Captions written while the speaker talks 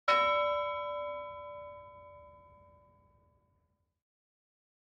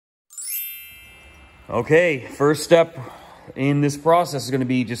Okay, first step in this process is going to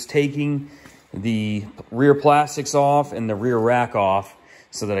be just taking the rear plastics off and the rear rack off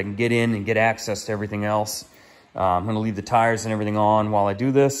so that I can get in and get access to everything else. I'm going to leave the tires and everything on while I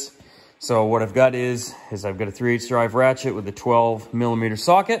do this. So what I've got is I've got a 3/8 drive ratchet with a 12mm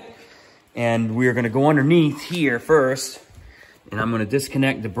socket, and we're going to go underneath here first, and I'm going to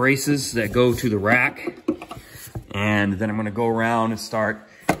disconnect the braces that go to the rack, and then I'm going to go around and start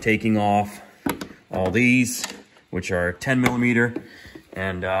taking off all these, which are 10mm,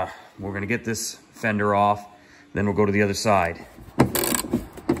 and we're going to get this fender off, then we'll go to the other side.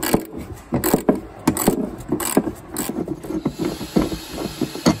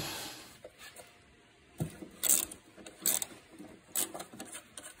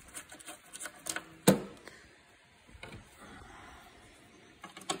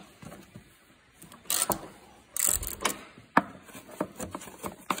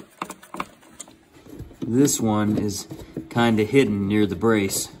 This one is kind of hidden near the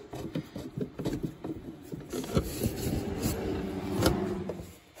brace.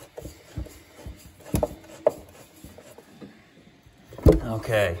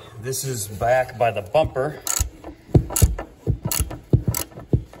 Okay, this is back by the bumper,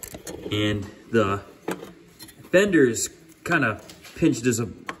 and the fender is kind of pinched as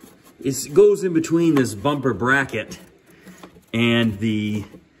it goes in between this bumper bracket and the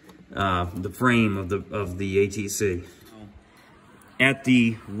frame of the ATC. At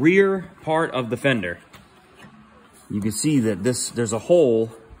the rear part of the fender, you can see that there's a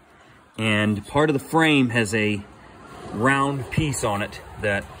hole, and part of the frame has a round piece on it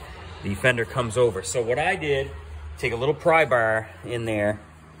that the fender comes over. So what I did, take a little pry bar in there,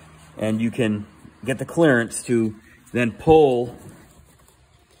 and you can get the clearance to then pull.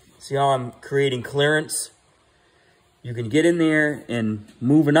 See how I'm creating clearance? You can get in there and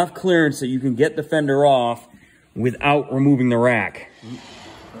move enough clearance that you can get the fender off without removing the rack.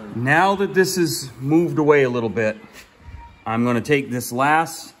 Now that this is moved away a little bit, I'm going to take this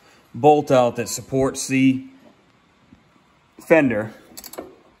last bolt out that supports the fender.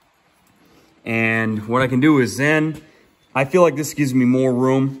 And what I can do is then, I feel like this gives me more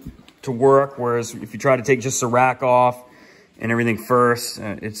room to work, whereas if you try to take just the rack off and everything first,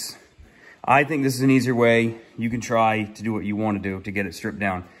 I think this is an easier way. You can try to do what you want to do to get it stripped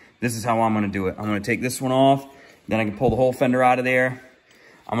down. This is how I'm going to do it. I'm going to take this one off, then I can pull the whole fender out of there.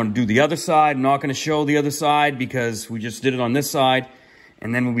 I'm going to do the other side. I'm not going to show the other side because we just did it on this side,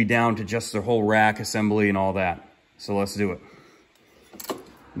 and then we'll be down to just the whole rack assembly and all that. So let's do it.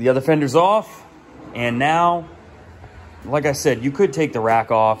 The other fender's off, and now, like I said, you could take the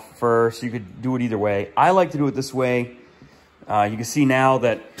rack off first. You could do it either way. I like to do it this way. You can see now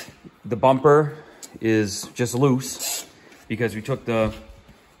that the bumper is just loose because we took the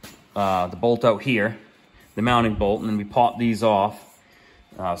bolt out here, the mounting bolt, and then we popped these off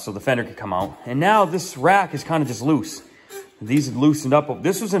so the fender could come out. And now this rack is kind of just loose. These have loosened up.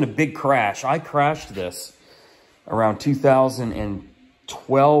 This was in a big crash. I crashed this around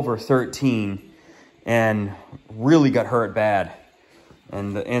 2012 or 13 and really got hurt bad.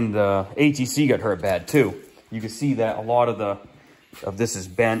 And the ATC got hurt bad too. You can see that a lot of this is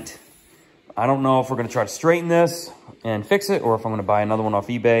bent. I don't know if we're going to try to straighten this and fix it, or if I'm going to buy another one off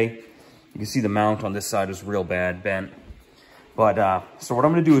eBay. You can see the mount on this side is real bad, bent. But so what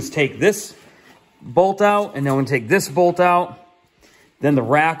I'm going to do is take this bolt out, and then I'm going to take this bolt out. Then the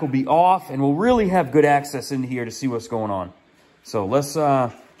rack will be off, and we'll really have good access in here to see what's going on. So let's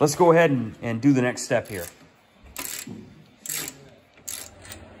go ahead and do the next step here.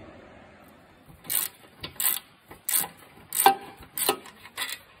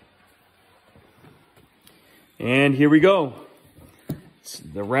 And here we go.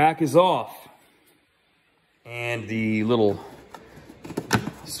 The rack is off. And the little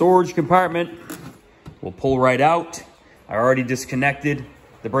storage compartment will pull right out. I already disconnected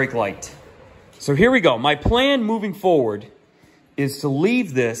the brake light. So here we go. My plan moving forward is to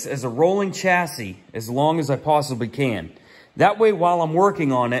leave this as a rolling chassis as long as I possibly can. That way, while I'm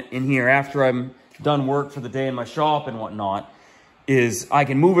working on it in here, after I'm done work for the day in my shop and whatnot, is I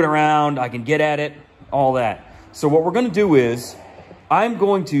can move it around, I can get at it, all that. So what we're going to do is I'm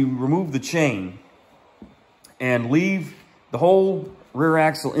going to remove the chain and leave the whole rear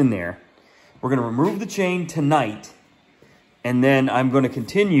axle in there. We're going to remove the chain tonight, and then I'm going to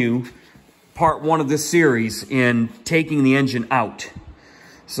continue part one of this series in taking the engine out.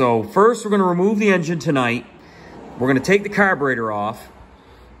 So first we're going to remove the engine tonight. We're going to take the carburetor off.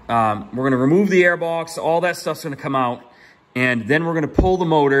 We're going to remove the airbox. All that stuff's going to come out, and then we're going to pull the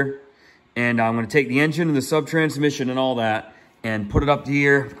motor. And I'm going to take the engine and the sub-transmission and all that and put it up to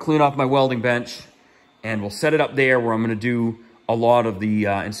here, clean off my welding bench, and we'll set it up there where I'm gonna do a lot of the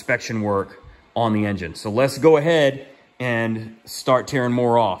inspection work on the engine. So let's go ahead and start tearing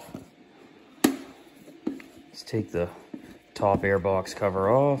more off. Let's take the top airbox cover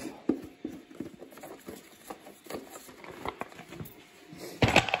off.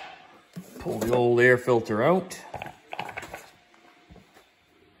 Pull the old air filter out.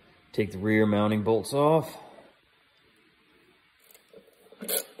 Take the rear mounting bolts off.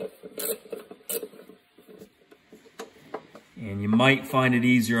 And you might find it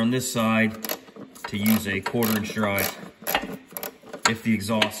easier on this side to use a 1/4" drive if the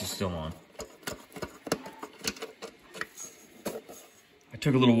exhaust is still on. I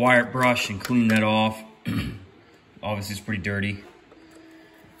took a little wire brush and cleaned that off. Obviously it's pretty dirty.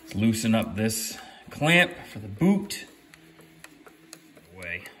 Let's loosen up this clamp for the boot.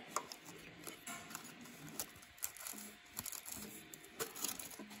 Away.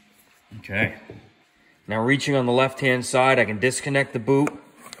 Okay. Now reaching on the left-hand side, I can disconnect the boot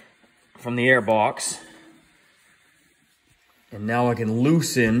from the airbox. And now I can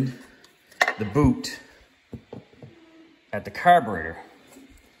loosen the boot at the carburetor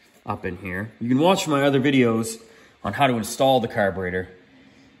up in here. You can watch my other videos on how to install the carburetor.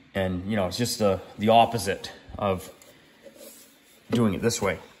 And, you know, it's just the opposite of doing it this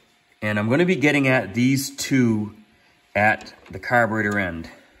way. And I'm going to be getting at these two at the carburetor end.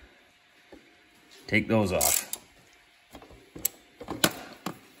 Take those off.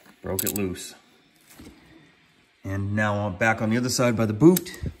 Broke it loose. And now I'm back on the other side by the boot.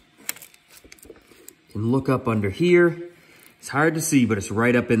 You can look up under here. It's hard to see, but it's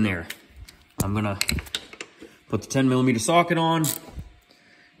right up in there. I'm gonna put the 10mm socket on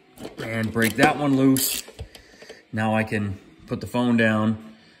and break that one loose. Now I can put the phone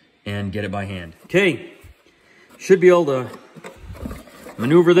down and get it by hand. Okay, should be able to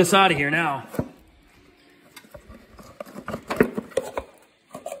maneuver this out of here now.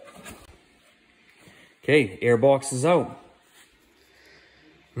 Okay, airbox is out.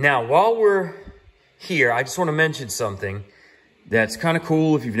 Now, while we're here, I just want to mention something that's kind of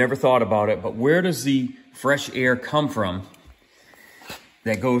cool if you've never thought about it, but where does the fresh air come from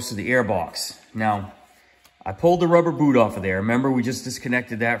that goes to the airbox? Now, I pulled the rubber boot off of there. Remember, we just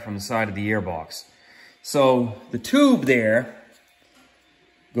disconnected that from the side of the airbox. So the tube there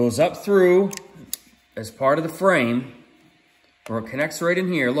goes up through as part of the frame, where it connects right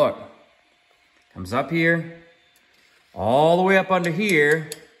in here. Look, comes up here, all the way up under here.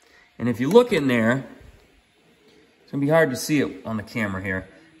 And if you look in there, it's gonna be hard to see it on the camera here,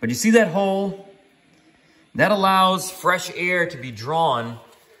 but you see that hole? That allows fresh air to be drawn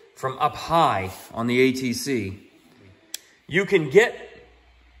from up high on the ATC. You can get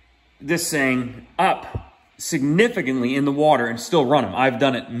this thing up significantly in the water and still run them. I've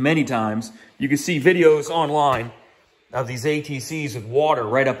done it many times. You can see videos online of these ATCs with water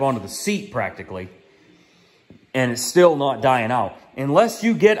right up onto the seat practically, and it's still not dying out. Unless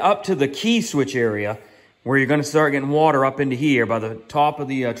you get up to the key switch area where you're gonna start getting water up into here by the top of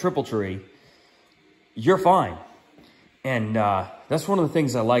the triple tree, you're fine. And that's one of the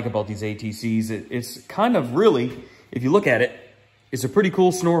things I like about these ATCs. It's kind of really, if you look at it, it's a pretty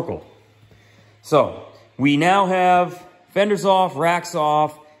cool snorkel. So we now have fenders off, racks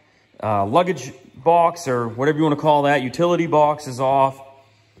off, luggage box or whatever you want to call that, utility box is off,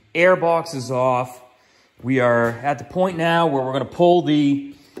 air box is off. We are at the point now where we're going to pull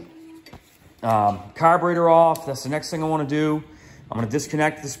the carburetor off. That's the next thing I want to do. I'm going to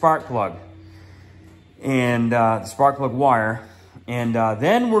disconnect the spark plug and the spark plug wire. And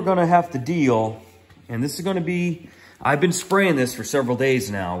then we're going to have to deal, and this is going to be, I've been spraying this for several days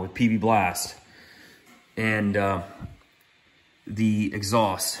now with PB Blast. And the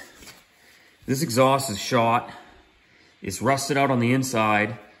exhaust. This exhaust is shot. It's rusted out on the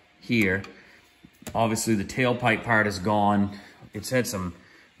inside here. Obviously the tailpipe part is gone. It's had some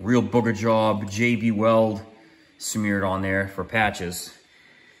real booger job JB Weld smeared on there for patches.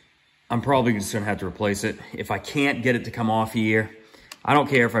 I'm probably just gonna have to replace it. If I can't get it to come off here, I don't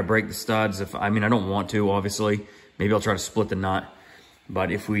care if I break the studs. I mean, I don't want to, obviously. Maybe I'll try to split the nut.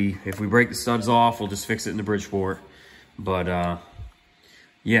 But if we break the studs off, we'll just fix it in the Bridgeport. But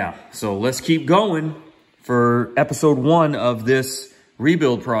yeah, so let's keep going for episode 1 of this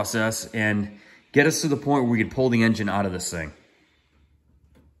rebuild process and get us to the point where we can pull the engine out of this thing.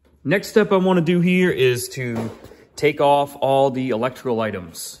 Next step I want to do here is to take off all the electrical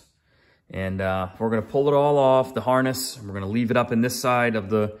items. And we're going to pull it all off, the harness. We're going to leave it up in this side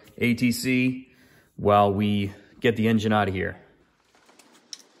of the ATC while we get the engine out of here.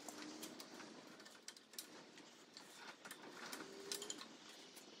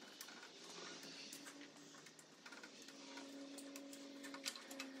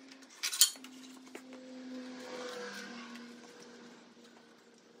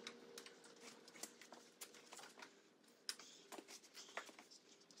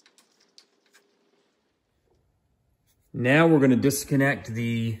 Now we're going to disconnect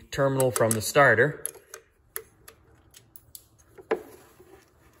the terminal from the starter.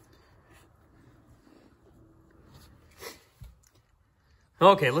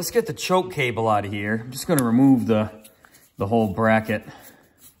 Okay, let's get the choke cable out of here. I'm just going to remove the whole bracket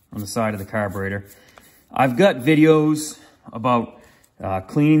on the side of the carburetor. I've got videos about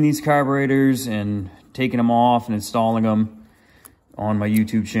cleaning these carburetors and taking them off and installing them on my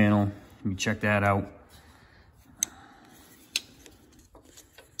YouTube channel. You can check that out.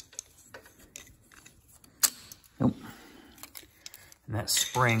 Nope. And that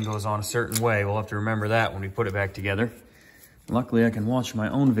spring goes on a certain way. We'll have to remember that when we put it back together. Luckily, I can watch my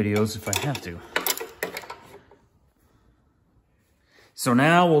own videos if I have to. So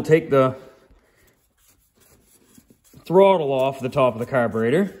now we'll take the throttle off the top of the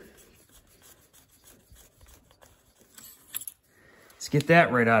carburetor. Let's get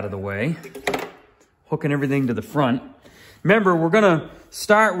that right out of the way. Hooking everything to the front. Remember, we're gonna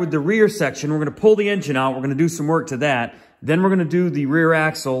start with the rear section. We're gonna pull the engine out. We're gonna do some work to that. Then we're gonna do the rear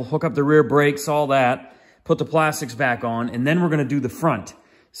axle, hook up the rear brakes, all that, put the plastics back on, and then we're gonna do the front.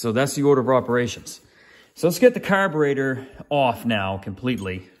 So that's the order of operations. So let's get the carburetor off now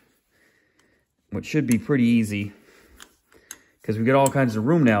completely, which should be pretty easy because we got all kinds of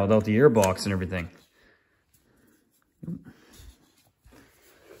room now without the airbox and everything.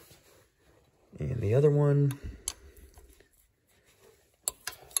 And the other one.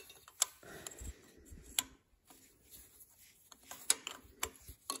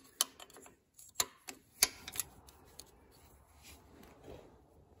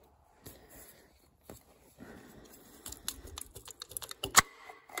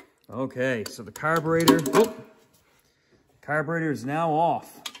 Okay, so the carburetor is now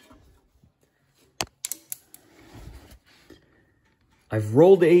off. I've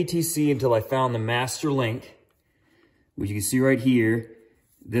rolled the ATC until I found the master link, which you can see right here.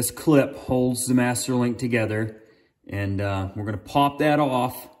 This clip holds the master link together, and we're gonna pop that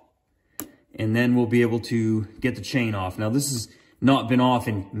off, and then we'll be able to get the chain off. Now this has not been off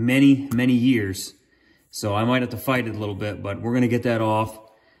in many, many years, so I might have to fight it a little bit, but we're gonna get that off,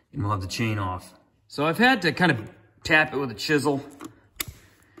 and we'll have the chain off. So I've had to kind of tap it with a chisel,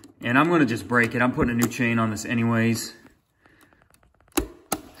 and I'm gonna just break it. I'm putting a new chain on this anyways,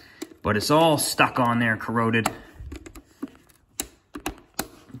 but it's all stuck on there, corroded.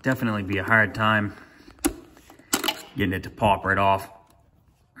 Definitely be a hard time getting it to pop right off.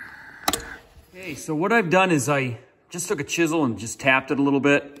 Okay, so what I've done is I just took a chisel and just tapped it a little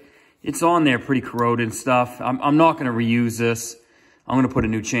bit. It's on there pretty corroded and stuff. I'm not gonna reuse this. I'm gonna put a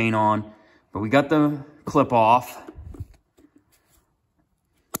new chain on, but we got the clip off.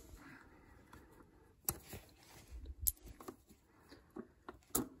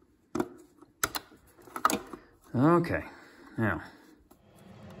 Okay, now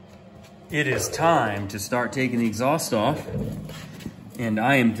it is time to start taking the exhaust off, and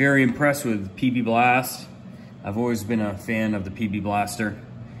I am very impressed with PB Blast. I've always been a fan of the PB Blaster,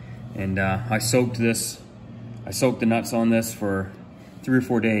 and I soaked the nuts on this for 3 or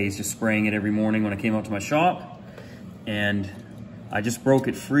 4 days, just spraying it every morning when I came out to my shop, and I just broke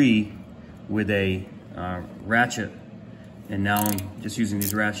it free with a ratchet, and now I'm just using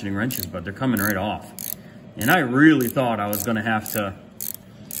these ratcheting wrenches, but they're coming right off. And I really thought I was gonna have to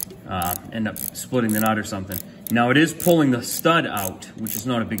end up splitting the nut or something. Now it is pulling the stud out, which is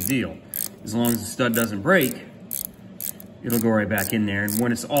not a big deal. As long as the stud doesn't break, it'll go right back in there. And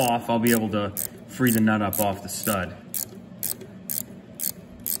when it's off, I'll be able to free the nut up off the stud.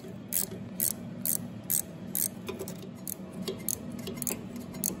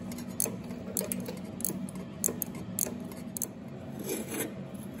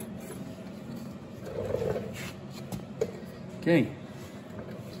 Okay,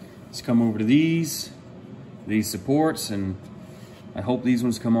 let's come over to these supports, and I hope these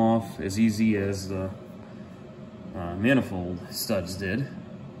ones come off as easy as the manifold studs did.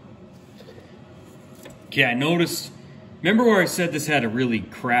 Okay, I noticed, remember where I said this had a really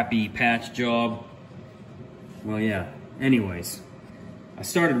crappy patch job? Well, yeah, anyways, I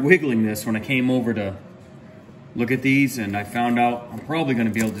started wiggling this when I came over to look at these, and I found out I'm probably gonna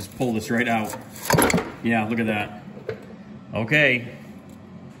be able to just pull this right out. Yeah, look at that. Okay,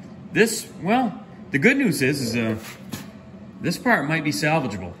 well, the good news is this part might be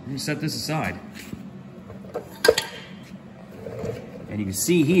salvageable. Let me set this aside. And you can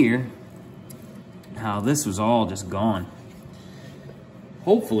see here how this was all just gone.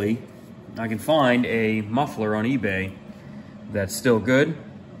 Hopefully, I can find a muffler on eBay that's still good,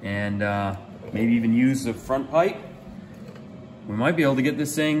 and maybe even use the front pipe. We might be able to get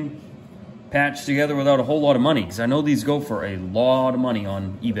this thing patched together without a whole lot of money, because I know these go for a lot of money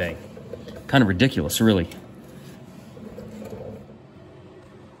on eBay. Kind of ridiculous, really.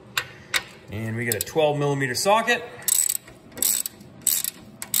 And we got a 12mm socket.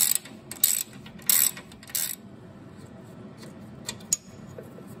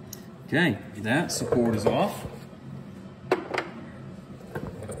 Okay, that support is off.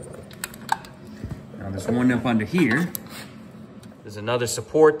 Now there's one up under here. There's another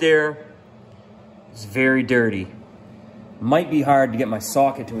support there. It's very dirty. Might be hard to get my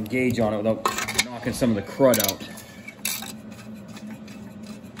socket to engage on it without knocking some of the crud out.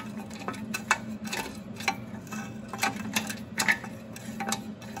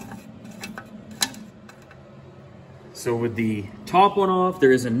 So with the top one off,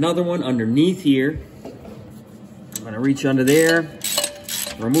 there is another one underneath here. I'm gonna reach under there,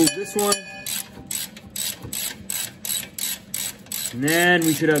 remove this one. And then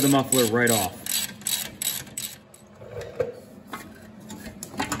we should have the muffler right off.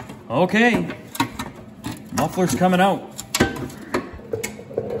 Okay, muffler's coming out.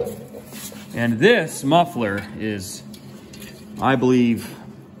 And this muffler is, I believe,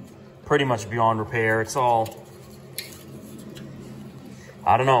 pretty much beyond repair. It's all,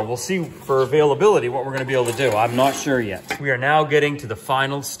 I don't know, we'll see for availability what we're gonna be able to do. I'm not sure yet. We are now getting to the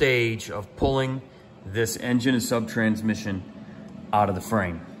final stage of pulling this engine and sub-transmission out of the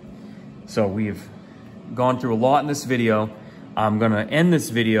frame. So we've gone through a lot in this video. I'm gonna end this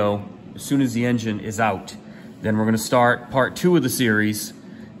video as soon as the engine is out. Then we're gonna start part 2 of the series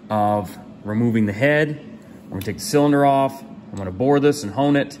of removing the head. We're gonna take the cylinder off. I'm gonna bore this and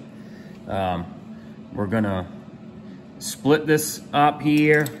hone it. We're gonna split this up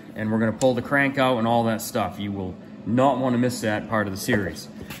here, and we're gonna pull the crank out and all that stuff. You will not wanna miss that part of the series.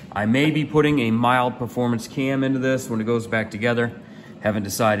 I may be putting a mild performance cam into this when it goes back together. Haven't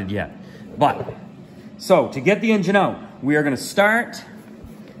decided yet. But, so to get the engine out, we are gonna start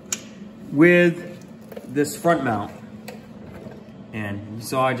with this front mount. And you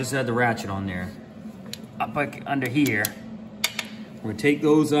saw I just had the ratchet on there. Up under here. We're gonna take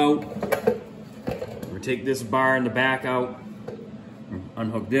those out. We're gonna take this bar in the back out.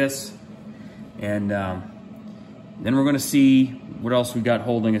 Unhook this. And then we're gonna see what else we got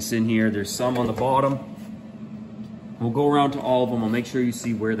holding us in here. There's some on the bottom. We'll go around to all of them. I'll make sure you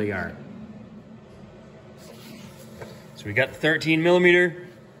see where they are. So we got the 13mm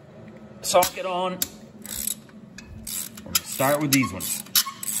socket on. We're gonna start with these ones.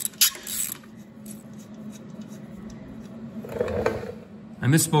 I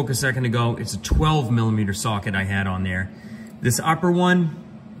misspoke a second ago. It's a 12mm socket I had on there. This upper one,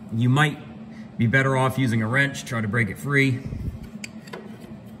 you might be better off using a wrench, try to break it free.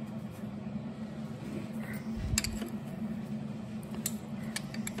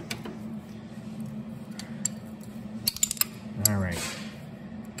 All right,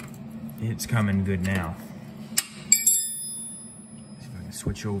 it's coming good now. See if I can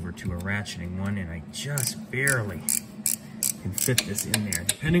switch over to a ratcheting one, and I just barely can fit this in there.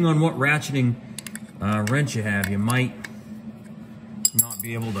 Depending on what ratcheting wrench you have, you might not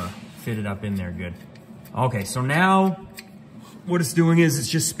be able to fit it up in there good. Okay, so now what it's doing is it's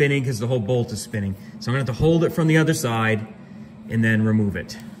just spinning because the whole bolt is spinning. So I'm gonna have to hold it from the other side and then remove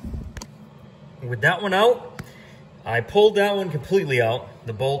it. With that one out, I pulled that one completely out.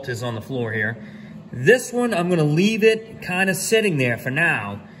 The bolt is on the floor here. This one, I'm gonna leave it kind of sitting there for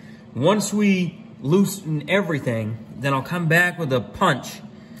now. Once we loosen everything, then I'll come back with a punch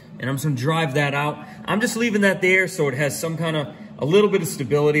and I'm just gonna drive that out. I'm just leaving that there so it has some kind of, a little bit of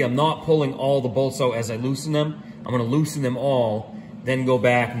stability. I'm not pulling all the bolts out as I loosen them. I'm gonna loosen them all, then go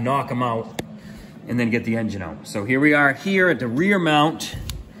back, knock them out, and then get the engine out. So here we are here at the rear mount,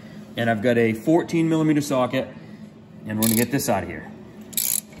 and I've got a 14mm socket, and we're gonna get this out of here.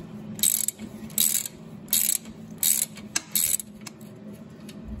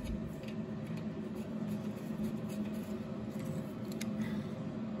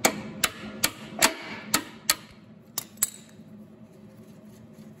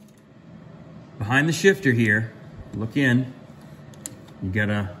 Behind the shifter here, look in, you got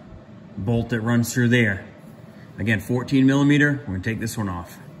a bolt that runs through there. Again, 14mm, we're gonna take this one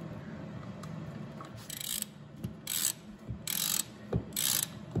off.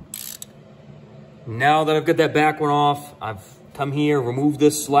 Now that I've got that back one off, I've come here, removed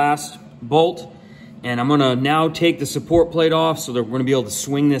this last bolt, and I'm gonna now take the support plate off so that we're gonna be able to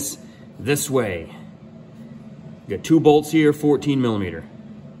swing this way. Got 2 bolts here, 14mm.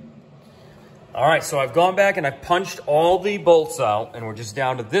 All right, so I've gone back and I've punched all the bolts out, and we're just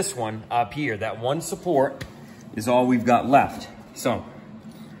down to this one up here. That one support is all we've got left. So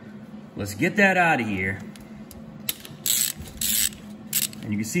let's get that out of here.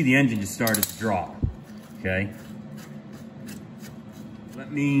 And you can see the engine just started to drop, okay?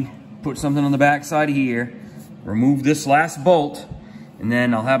 Let me put something on the back side here, remove this last bolt, and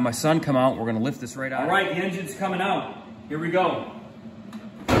then I'll have my son come out. We're gonna lift this right out. All right, the engine's coming out. Here we go.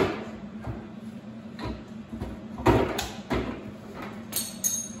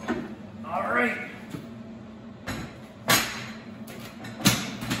 All right.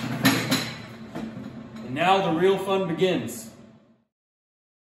 And now the real fun begins.